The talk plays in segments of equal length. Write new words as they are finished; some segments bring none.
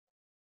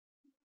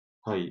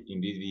Hi, in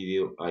this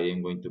video I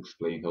am going to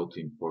explain how to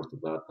import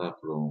data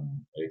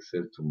from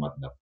Excel to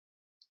Matlab.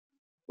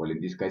 Well, in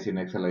this case in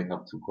Excel I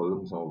have two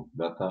columns of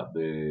data.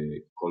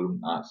 The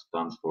column A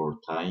stands for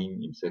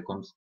time in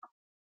seconds.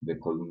 The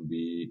column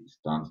B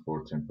stands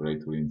for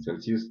temperature in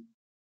Celsius.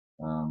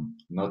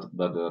 Note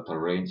that the data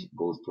range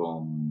goes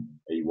from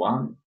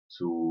A1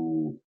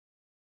 to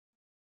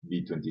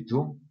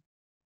B22.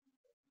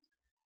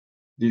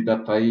 This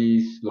data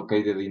is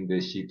located in the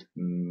sheet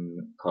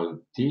called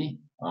T,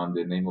 and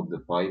the name of the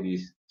file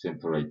is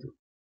temperature.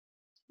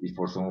 If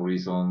for some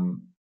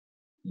reason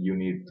you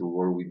need to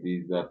work with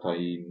this data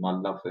in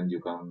Matlab, then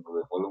you can do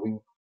the following.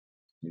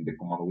 In the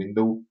command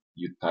window,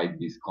 you type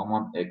this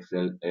command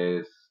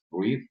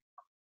xlsread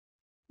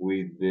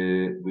with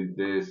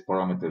these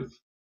parameters.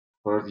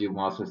 First, you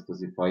must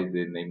specify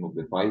the name of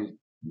the file.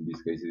 In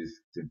this case,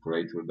 is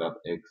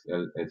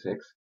temperature.xlsx.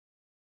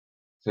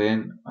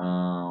 Then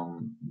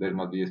there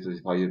must be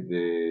specified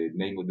the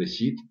name of the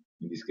sheet.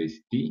 In this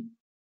case, T.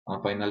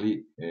 And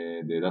finally,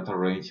 the data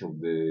range of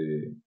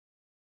the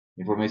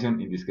information.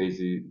 In this case,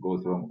 it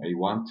goes from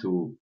A1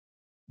 to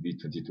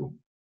B22.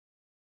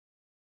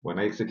 When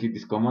I execute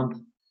this command,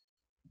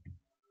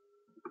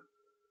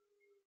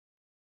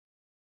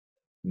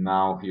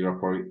 now here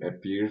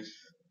appears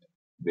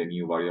the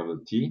new variable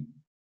t,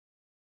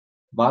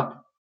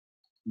 but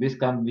this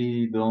can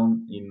be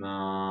done in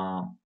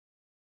a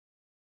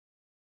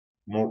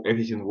more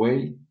efficient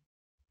way.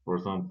 For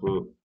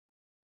example,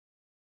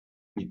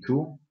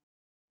 p2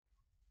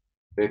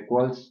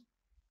 equals,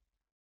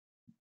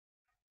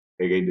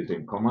 again the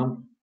same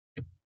command,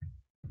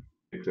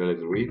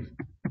 xlsread,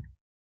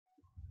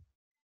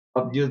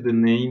 but use the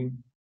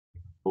name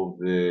of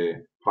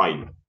the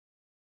file.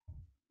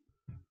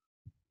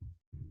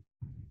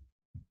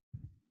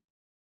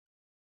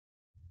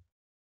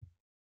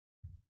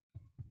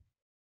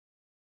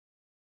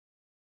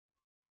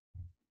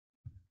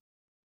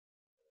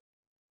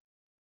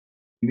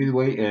 In this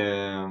way,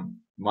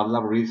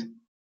 Matlab reads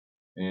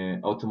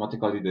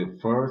automatically the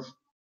first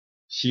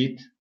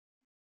sheet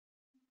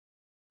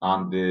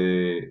and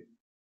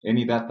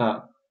any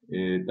data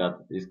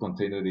that is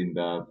contained in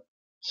that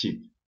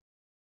sheet.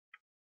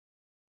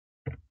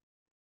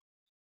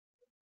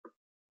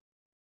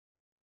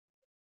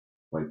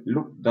 Well,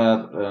 look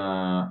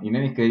that in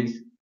any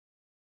case,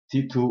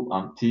 T2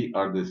 and T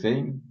are the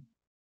same,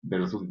 the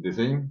result is the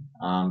same,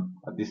 and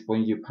at this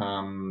point you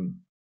can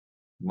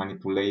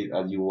manipulate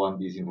as you want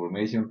this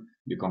information.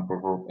 You can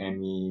perform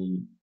any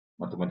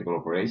mathematical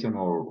operation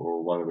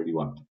or whatever you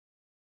want.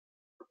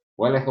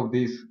 Well, I hope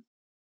this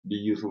be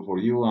useful for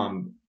you,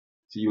 and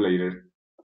see you later.